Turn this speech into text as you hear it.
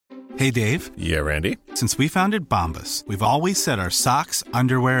Hey, Dave. Yeah, Randy. Since we founded Bombas, we've always said our socks,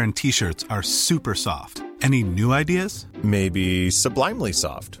 underwear, and T-shirts are super soft. Any new ideas? Maybe sublimely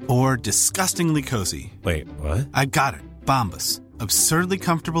soft. Or disgustingly cozy. Wait, what? I got it. Bombas. Absurdly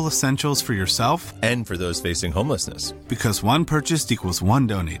comfortable essentials for yourself and for those facing homelessness. Because one purchased equals one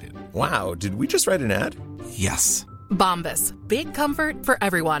donated. Wow, did we just write an ad? Yes. Bombas. Big comfort for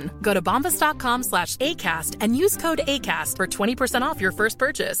everyone. Go to bombas.com/ACAST and use code ACAST for 20% off your first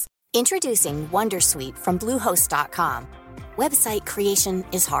purchase. Introducing Wondersuite from Bluehost.com. Website creation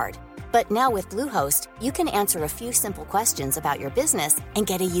is hard, but now with Bluehost, you can answer a few simple questions about your business and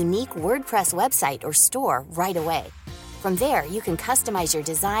get a unique WordPress website or store right away. From there, you can customize your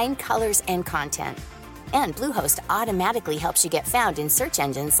design, colors, and content. And Bluehost automatically helps you get found in search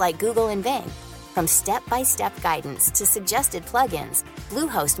engines like Google and Bing. From step-by-step guidance to suggested plugins,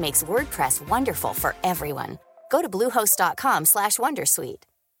 Bluehost makes WordPress wonderful for everyone. Go to bluehost.com/wondersuite.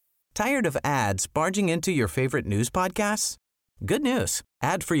 Tired of ads barging into your favorite news podcasts? Good news.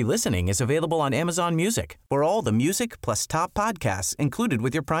 Ad-free listening is available on Amazon Music for all the music plus top podcasts included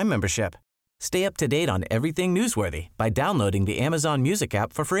with your Prime membership. Stay up to date on everything newsworthy by downloading the Amazon Music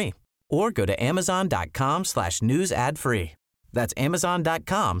app for free or go to amazon.com/news ad free. That's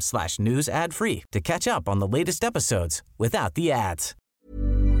amazon.com/news ad free to catch up on the latest episodes without the ads.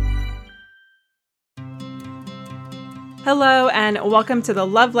 Hello, and welcome to the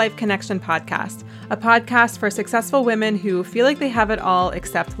Love Life Connection podcast, a podcast for successful women who feel like they have it all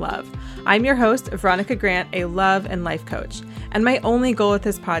except love. I'm your host, Veronica Grant, a love and life coach. And my only goal with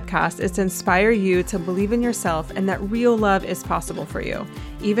this podcast is to inspire you to believe in yourself and that real love is possible for you,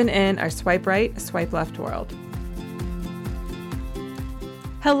 even in our swipe right, swipe left world.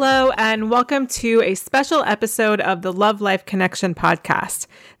 Hello, and welcome to a special episode of the Love Life Connection podcast.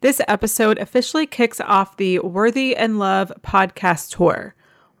 This episode officially kicks off the Worthy and Love podcast tour.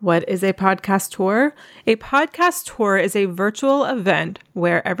 What is a podcast tour? A podcast tour is a virtual event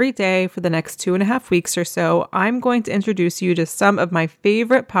where every day for the next 2.5 weeks or so, I'm going to introduce you to some of my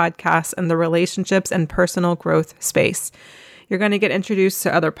favorite podcasts in the relationships and personal growth space. You're going to get introduced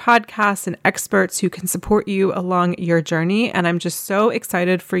to other podcasts and experts who can support you along your journey. And I'm just so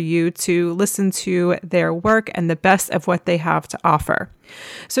excited for you to listen to their work and the best of what they have to offer.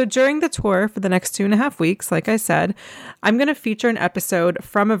 So during the tour for the next 2.5 weeks, like I said, I'm going to feature an episode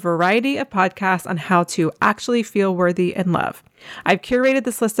from a variety of podcasts on how to actually feel worthy in love. I've curated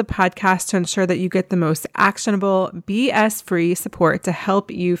this list of podcasts to ensure that you get the most actionable, BS-free support to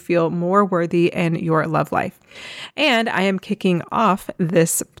help you feel more worthy in your love life. And I am kicking off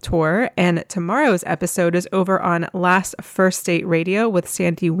this tour, and tomorrow's episode is over on Last First Date Radio with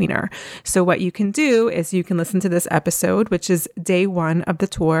Sandy Weiner. So what you can do is you can listen to this episode, which is day 1 of the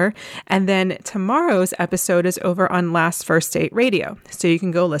tour, and then tomorrow's episode is over on Last First Date Radio. So you can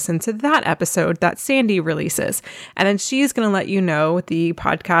go listen to that episode that Sandy releases. And then she's going to let you know the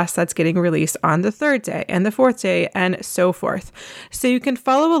podcast that's getting released on the 3rd day and the 4th day and so forth. So you can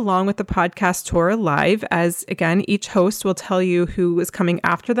follow along with the podcast tour live as, again, each host will tell you who is coming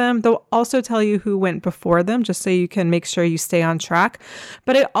after them. They'll also tell you who went before them, just so you can make sure you stay on track.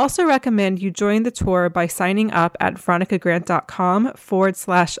 But I also recommend you join the tour by signing up at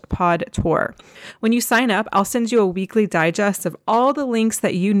veronicagrant.com/pod tour. When you sign up, I'll send you a weekly digest of all the links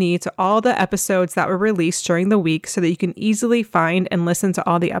that you need to all the episodes that were released during the week so that you can easily find and listen to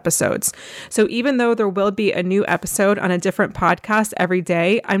all the episodes. So even though there will be a new episode on a different podcast every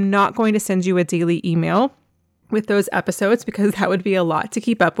day, I'm not going to send you a daily email with those episodes because that would be a lot to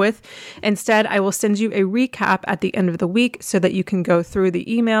keep up with. Instead, I will send you a recap at the end of the week so that you can go through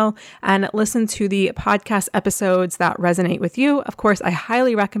the email and listen to the podcast episodes that resonate with you. Of course, I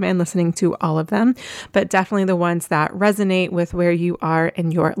highly recommend listening to all of them, but definitely the ones that resonate with where you are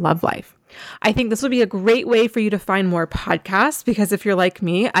in your love life. I think this will be a great way for you to find more podcasts because if you're like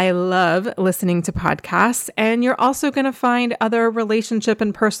me, I love listening to podcasts, and you're also going to find other relationship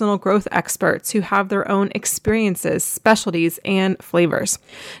and personal growth experts who have their own experiences, specialties, and flavors.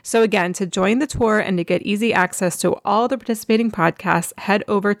 So again, to join the tour and to get easy access to all the participating podcasts, head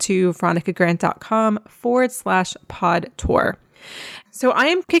over to veronicagrant.com/pod tour. So I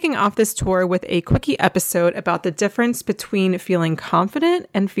am kicking off this tour with a quickie episode about the difference between feeling confident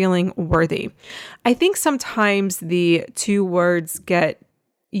and feeling worthy. I think sometimes the two words get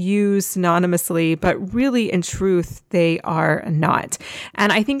used synonymously, but really in truth, they are not.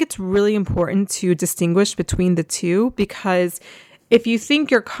 And I think it's really important to distinguish between the two because if you think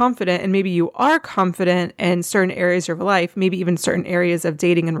you're confident and maybe you are confident in certain areas of your life, maybe even certain areas of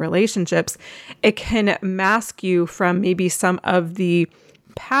dating and relationships, it can mask you from maybe some of the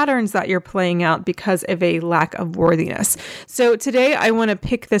patterns that you're playing out because of a lack of worthiness. So today I want to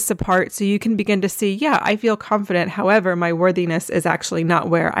pick this apart so you can begin to see, yeah, I feel confident. However, my worthiness is actually not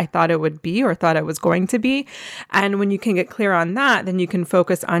where I thought it would be or thought it was going to be. And when you can get clear on that, then you can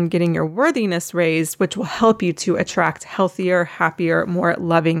focus on getting your worthiness raised, which will help you to attract healthier, happier, more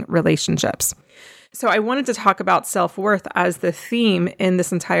loving relationships. So I wanted to talk about self-worth as the theme in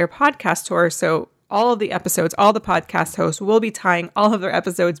this entire podcast tour. So all of the episodes, all the podcast hosts will be tying all of their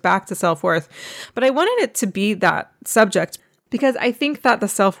episodes back to self-worth. But I wanted it to be that subject because I think that the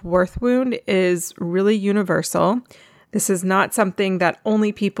self-worth wound is really universal. This is not something that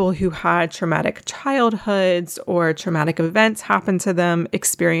only people who had traumatic childhoods or traumatic events happen to them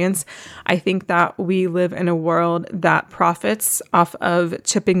experience. I think that we live in a world that profits off of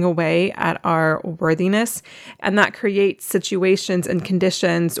chipping away at our worthiness, and that creates situations and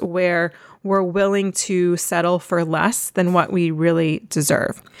conditions where we're willing to settle for less than what we really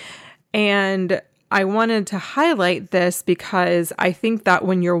deserve. And I wanted to highlight this because I think that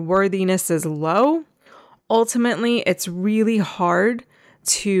when your worthiness is low, ultimately, it's really hard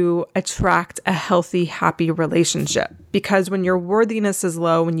to attract a healthy, happy relationship. Because when your worthiness is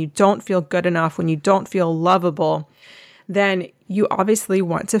low, when you don't feel good enough, when you don't feel lovable, then you obviously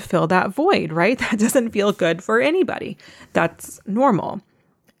want to fill that void, right? That doesn't feel good for anybody. That's normal.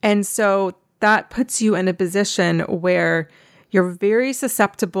 And so that puts you in a position where you're very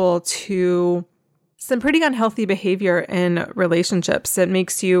susceptible to some pretty unhealthy behavior in relationships. It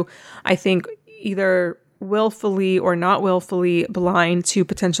makes you, I think, either willfully or not willfully blind to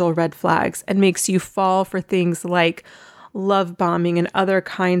potential red flags and makes you fall for things like love bombing and other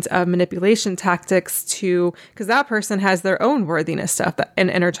kinds of manipulation tactics because that person has their own worthiness stuff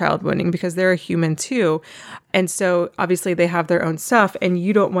and inner child wounding because they're a human too. And so obviously they have their own stuff and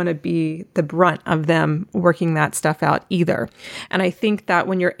you don't want to be the brunt of them working that stuff out either. And I think that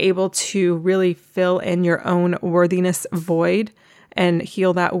when you're able to really fill in your own worthiness void and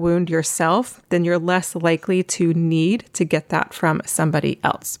heal that wound yourself, then you're less likely to need to get that from somebody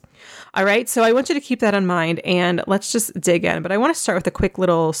else. All right, so I want you to keep that in mind and let's just dig in. But I want to start with a quick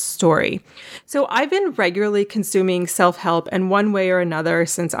little story. So I've been regularly consuming self-help in one way or another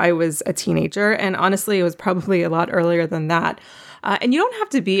since I was a teenager. And honestly, it was probably a lot earlier than that. And you don't have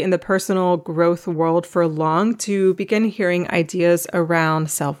to be in the personal growth world for long to begin hearing ideas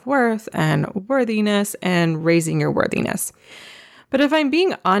around self-worth and worthiness and raising your worthiness. But if I'm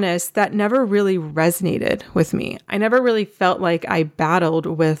being honest, that never really resonated with me. I never really felt like I battled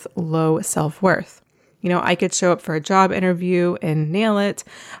with low self-worth. You know, I could show up for a job interview and nail it.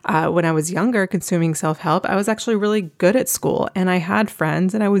 When I was younger consuming self-help, I was actually really good at school and I had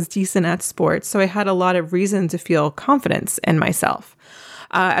friends and I was decent at sports. So I had a lot of reason to feel confidence in myself.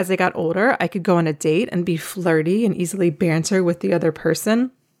 As I got older, I could go on a date and be flirty and easily banter with the other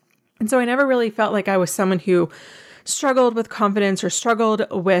person. And so I never really felt like I was someone who struggled with confidence or struggled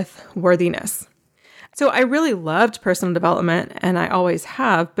with worthiness. So I really loved personal development and I always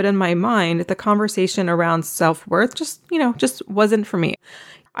have, but in my mind, the conversation around self-worth just wasn't for me.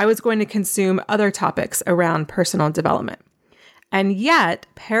 I was going to consume other topics around personal development. And yet,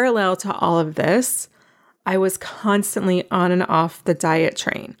 parallel to all of this, I was constantly on and off the diet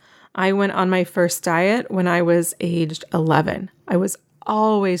train. I went on my first diet when I was aged 11. I was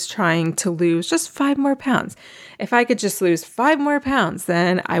always trying to lose just 5 more pounds. If I could just lose 5 more pounds,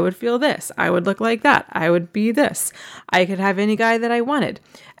 then I would feel this. I would look like that. I would be this. I could have any guy that I wanted.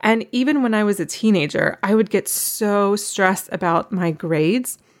 And even when I was a teenager, I would get so stressed about my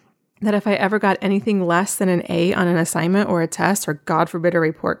grades that if I ever got anything less than an A on an assignment or a test, or God forbid, a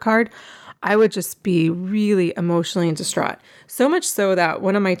report card, I would just be really emotionally distraught. So much so that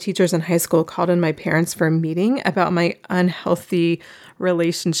one of my teachers in high school called in my parents for a meeting about my unhealthy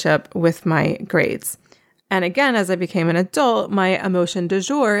relationship with my grades. And again, as I became an adult, my emotion du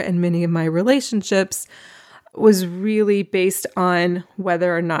jour in many of my relationships was really based on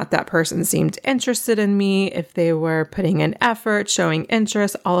whether or not that person seemed interested in me, if they were putting in effort, showing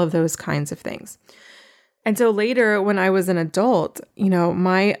interest, all of those kinds of things. And so later, when I was an adult,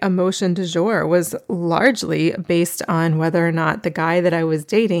 my emotion du jour was largely based on whether or not the guy that I was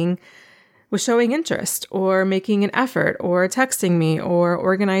dating was showing interest or making an effort or texting me or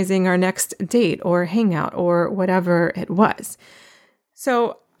organizing our next date or hangout or whatever it was.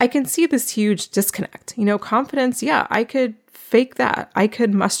 So I can see this huge disconnect. Confidence, yeah, I could fake that. I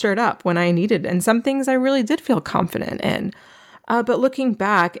could muster it up when I needed it. And some things I really did feel confident in. But looking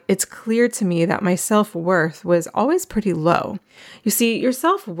back, it's clear to me that my self-worth was always pretty low. You see, your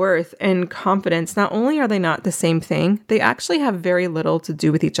self-worth and confidence, not only are they not the same thing, they actually have very little to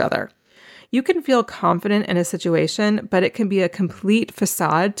do with each other. You can feel confident in a situation, but it can be a complete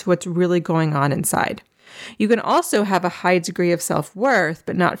facade to what's really going on inside. You can also have a high degree of self-worth,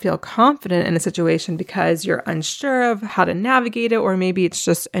 but not feel confident in a situation because you're unsure of how to navigate it, or maybe it's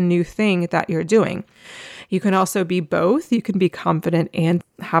just a new thing that you're doing. You can also be both. You can be confident and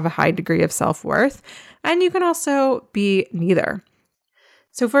have a high degree of self-worth, and you can also be neither.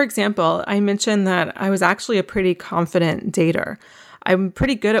 So for example, I mentioned that I was actually a pretty confident dater. I'm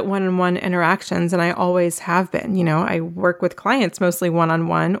pretty good at one-on-one interactions, and I always have been. You know, I work with clients mostly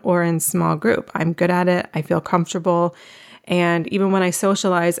one-on-one or in small group. I'm good at it. I feel comfortable. And even when I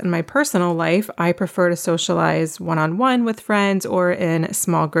socialize in my personal life, I prefer to socialize one-on-one with friends or in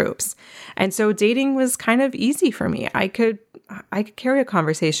small groups. And so dating was kind of easy for me. I could carry a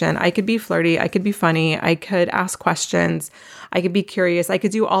conversation. I could be flirty. I could be funny. I could ask questions. I could be curious. I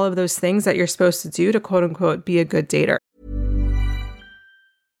could do all of those things that you're supposed to do to quote unquote be a good dater.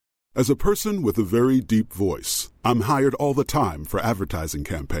 As a person with a very deep voice, I'm hired all the time for advertising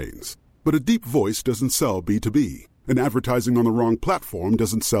campaigns. But a deep voice doesn't sell B2B, and advertising on the wrong platform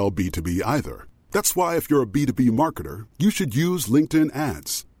doesn't sell B2B either. That's why if you're a B2B marketer, you should use LinkedIn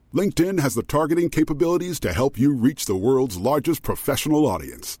ads. LinkedIn has the targeting capabilities to help you reach the world's largest professional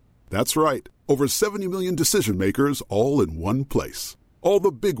audience. That's right, over 70 million decision makers all in one place. All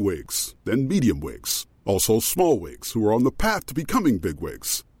the big wigs, then medium wigs, also small wigs who are on the path to becoming big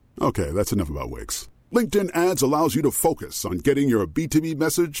wigs. Okay, that's enough about wigs. LinkedIn ads allows you to focus on getting your B2B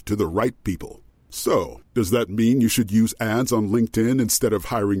message to the right people. So, does that mean you should use ads on LinkedIn instead of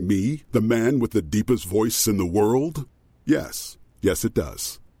hiring me, the man with the deepest voice in the world? Yes. Yes, it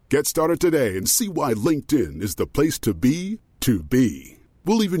does. Get started today and see why LinkedIn is the place to be to be.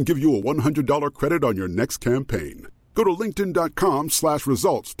 We'll even give you a $100 credit on your next campaign. Go to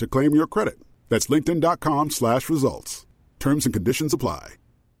linkedin.com/results to claim your credit. That's linkedin.com/results. Terms and conditions apply.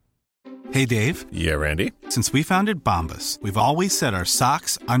 Hey, Dave. Yeah, Randy. Since we founded Bombas, we've always said our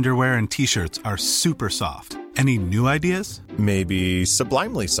socks, underwear, and T-shirts are super soft. Any new ideas? Maybe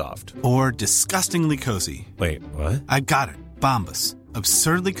sublimely soft. Or disgustingly cozy. Wait, what? I got it. Bombas.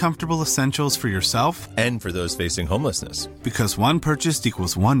 Absurdly comfortable essentials for yourself And for those facing homelessness. Because one purchased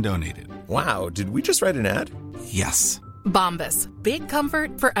equals one donated. Wow, did we just write an ad? Yes. Bombas. Big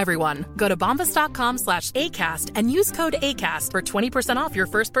comfort for everyone. Go to bombas.com/ACAST and use code ACAST for 20% off your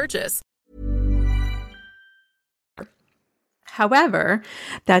first purchase. However,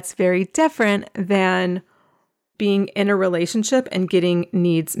 that's very different than being in a relationship and getting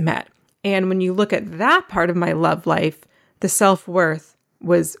needs met. And when you look at that part of my love life, the self-worth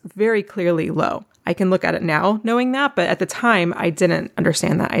was very clearly low. I can look at it now knowing that, but at the time I didn't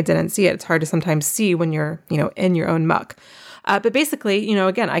understand that. I didn't see it. It's hard to sometimes see when you're, in your own muck. But basically,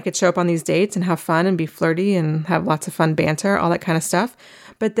 again, I could show up on these dates and have fun and be flirty and have lots of fun banter, all that kind of stuff.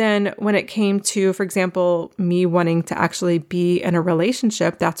 But then when it came to, for example, me wanting to actually be in a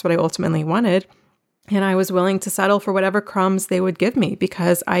relationship, that's what I ultimately wanted. And I was willing to settle for whatever crumbs they would give me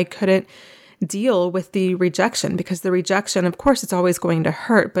because I couldn't deal with the rejection, because the rejection, of course, it's always going to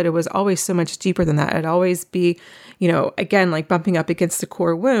hurt, but it was always so much deeper than that. It'd always be, again, like bumping up against a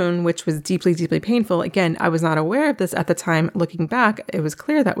core wound, which was deeply, deeply painful. Again, I was not aware of this at the time. Looking back, it was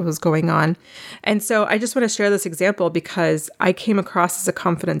clear that what was going on. And so I just want to share this example because I came across as a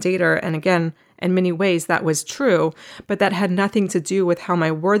confident dater. And again, in many ways that was true, but that had nothing to do with how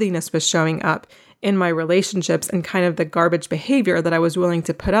my worthiness was showing up in my relationships and kind of the garbage behavior that I was willing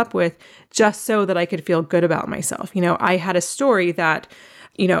to put up with just so that I could feel good about myself. I had a story that,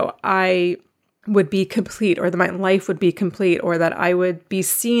 I would be complete, or that my life would be complete, or that I would be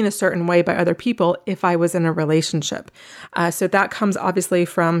seen a certain way by other people if I was in a relationship. So that comes obviously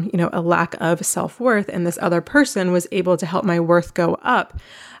from, a lack of self-worth, and this other person was able to help my worth go up,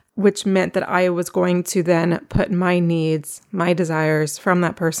 which meant that I was going to then put my needs, my desires from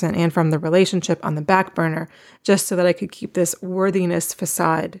that person and from the relationship on the back burner, just so that I could keep this worthiness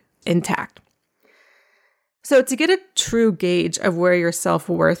facade intact. So to get a true gauge of where your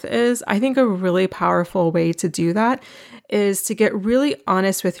self-worth is, I think a really powerful way to do that is to get really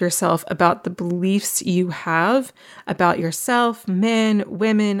honest with yourself about the beliefs you have about yourself, men,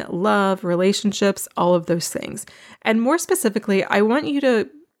 women, love, relationships, all of those things. And more specifically, I want you to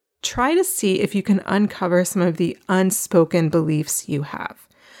try to see if you can uncover some of the unspoken beliefs you have,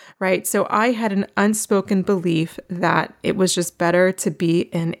 right? So I had an unspoken belief that it was just better to be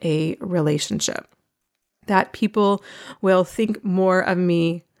in a relationship, that people will think more of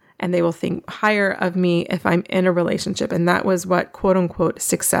me and they will think higher of me if I'm in a relationship. And that was what quote unquote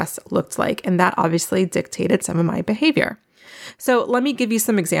success looked like. And that obviously dictated some of my behavior. So let me give you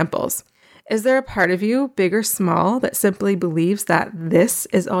some examples. Is there a part of you, big or small, that simply believes that this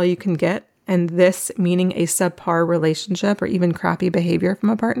is all you can get and this meaning a subpar relationship or even crappy behavior from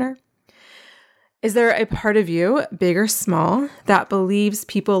a partner? Is there a part of you, big or small, that believes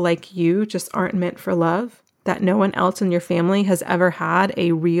people like you just aren't meant for love? That no one else in your family has ever had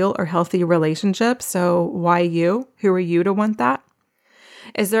a real or healthy relationship, so why you? Who are you to want that?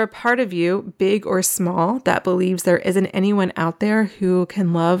 Is there a part of you, big or small, that believes there isn't anyone out there who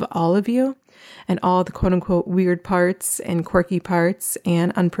can love all of you and all the quote unquote weird parts and quirky parts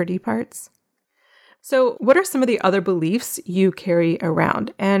and unpretty parts? So what are some of the other beliefs you carry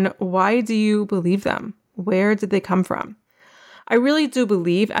around, and why do you believe them? Where did they come from? I really do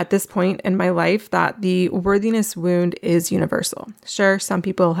believe at this point in my life that the worthiness wound is universal. Sure, some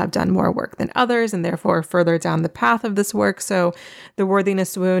people have done more work than others and therefore further down the path of this work, so the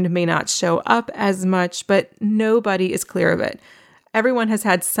worthiness wound may not show up as much, but nobody is clear of it. Everyone has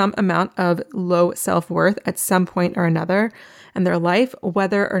had some amount of low self-worth at some point or another in their life,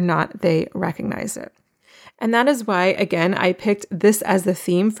 whether or not they recognize it. And that is why, again, I picked this as the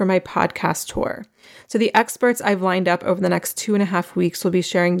theme for my podcast tour. So the experts I've lined up over the next 2.5 weeks will be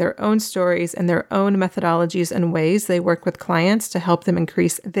sharing their own stories and their own methodologies and ways they work with clients to help them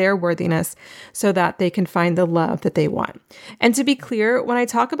increase their worthiness so that they can find the love that they want. And to be clear, when I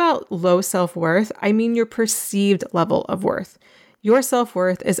talk about low self-worth, I mean your perceived level of worth. Your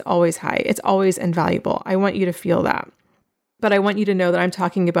self-worth is always high. It's always invaluable. I want you to feel that. But I want you to know that I'm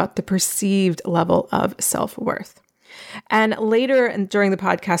talking about the perceived level of self-worth. And later during the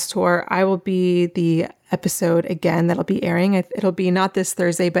podcast tour, I will be the episode again that'll be airing. It'll be not this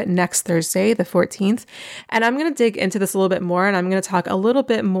Thursday, but next Thursday, the 14th. And I'm going to dig into this a little bit more, and I'm going to talk a little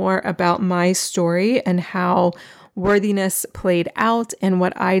bit more about my story and how worthiness played out and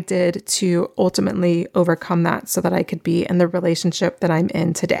what I did to ultimately overcome that so that I could be in the relationship that I'm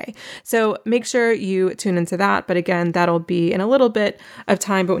in today. So make sure you tune into that. But again, that'll be in a little bit of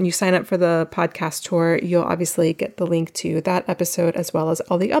time. But when you sign up for the podcast tour, you'll obviously get the link to that episode as well as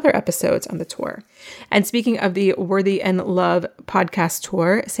all the other episodes on the tour. And speaking of the Worthy and Love podcast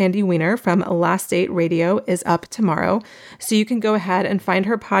tour, Sandy Weiner from Last Date Radio is up tomorrow. So you can go ahead and find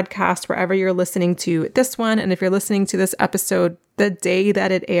her podcast wherever you're listening to this one. And if you're listening to this episode the day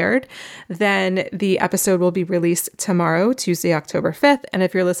that it aired, then the episode will be released tomorrow, Tuesday, October 5th. And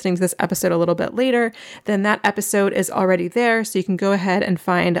if you're listening to this episode a little bit later, then that episode is already there. So you can go ahead and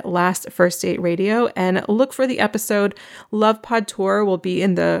find Last First Date Radio and look for the episode. Love Pod Tour will be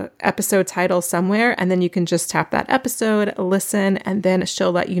in the episode title somewhere. And then you can just tap that episode, listen, and then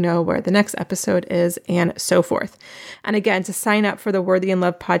she'll let you know where the next episode is and so forth. And again, to sign up for the Worthy and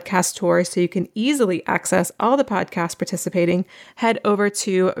Love podcast tour so you can easily access all the podcasts participating, head over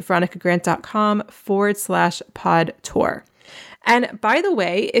to veronicagrant.com/pod tour. And by the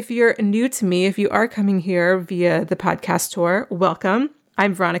way, if you're new to me, if you are coming here via the podcast tour, welcome.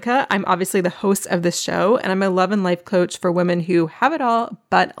 I'm Veronica. I'm obviously the host of this show, and I'm a love and life coach for women who have it all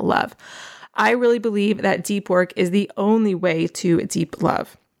but love. I really believe that deep work is the only way to deep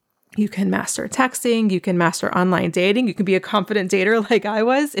love. You can master texting, you can master online dating, you can be a confident dater like I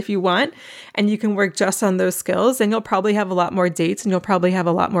was if you want, and you can work just on those skills, and you'll probably have a lot more dates and you'll probably have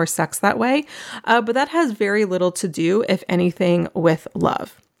a lot more sex that way. But that has very little to do, if anything, with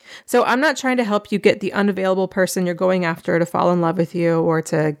love. So I'm not trying to help you get the unavailable person you're going after to fall in love with you or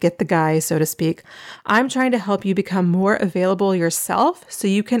to get the guy, so to speak. I'm trying to help you become more available yourself so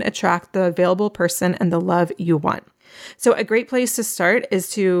you can attract the available person and the love you want. So a great place to start is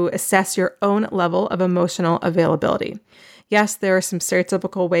to assess your own level of emotional availability. Yes, there are some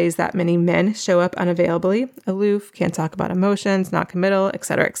stereotypical ways that many men show up unavailably, aloof, can't talk about emotions, not committal,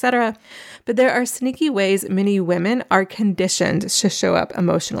 etc., etc. But there are sneaky ways many women are conditioned to show up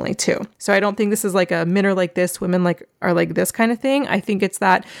emotionally too. So I don't think this is like a men are like this, women are like this kind of thing. I think it's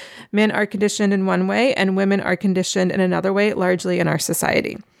that men are conditioned in one way and women are conditioned in another way, largely in our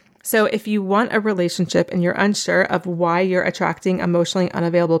society. So if you want a relationship and you're unsure of why you're attracting emotionally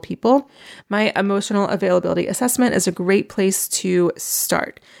unavailable people, my emotional availability assessment is a great place to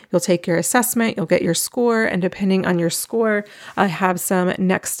start. You'll take your assessment, you'll get your score, and depending on your score, I have some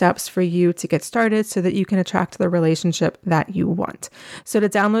next steps for you to get started so that you can attract the relationship that you want. So to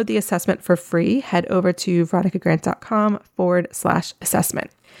download the assessment for free, head over to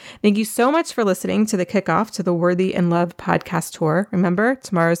veronicagrant.com/assessment. Thank you so much for listening to the kickoff to the Worthy and Love podcast tour. Remember,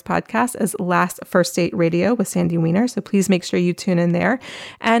 tomorrow's podcast is Last First Date Radio with Sandy Weiner, so please make sure you tune in there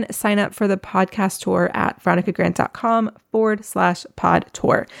and sign up for the podcast tour at veronicagrant.com/pod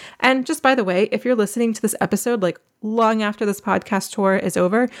tour. And just by the way, if you're listening to this episode like long after this podcast tour is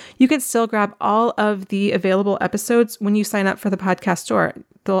over, you can still grab all of the available episodes when you sign up for the podcast tour.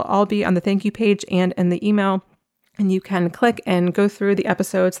 They'll all be on the thank you page and in the email. and you can click and go through the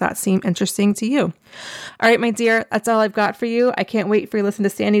episodes that seem interesting to you. All right, my dear, that's all I've got for you. I can't wait for you to listen to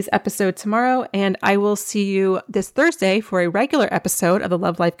Sandy's episode tomorrow, and I will see you this Thursday for a regular episode of the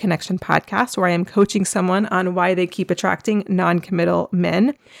Love Life Connection podcast, where I am coaching someone on why they keep attracting non-committal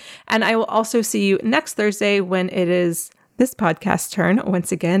men. And I will also see you next Thursday when it is this podcast turn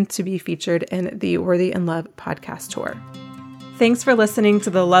once again to be featured in the Worthy and Love podcast tour. Thanks for listening to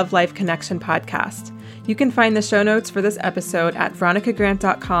the Love Life Connection podcast. You can find the show notes for this episode at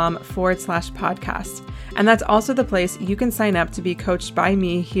veronicagrant.com/podcast. And that's also the place you can sign up to be coached by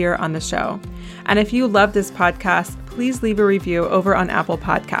me here on the show. And if you love this podcast, please leave a review over on Apple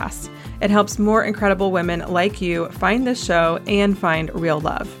Podcasts. It helps more incredible women like you find this show and find real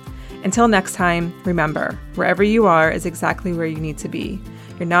love. Until next time, remember, wherever you are is exactly where you need to be.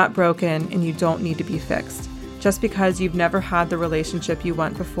 You're not broken and you don't need to be fixed. Just because you've never had the relationship you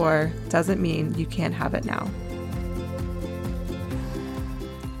want before doesn't mean you can't have it now.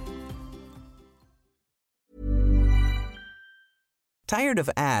 Tired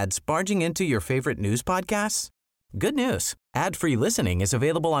of ads barging into your favorite news podcasts? Good news. Ad-free listening is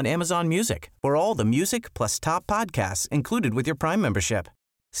available on Amazon Music for all the music plus top podcasts included with your Prime membership.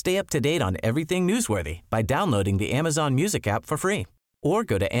 Stay up to date on everything newsworthy by downloading the Amazon Music app for free or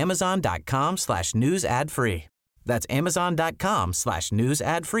go to amazon.com/news ad free. That's amazon.com/news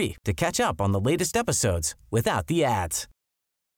ad free to catch up on the latest episodes without the ads.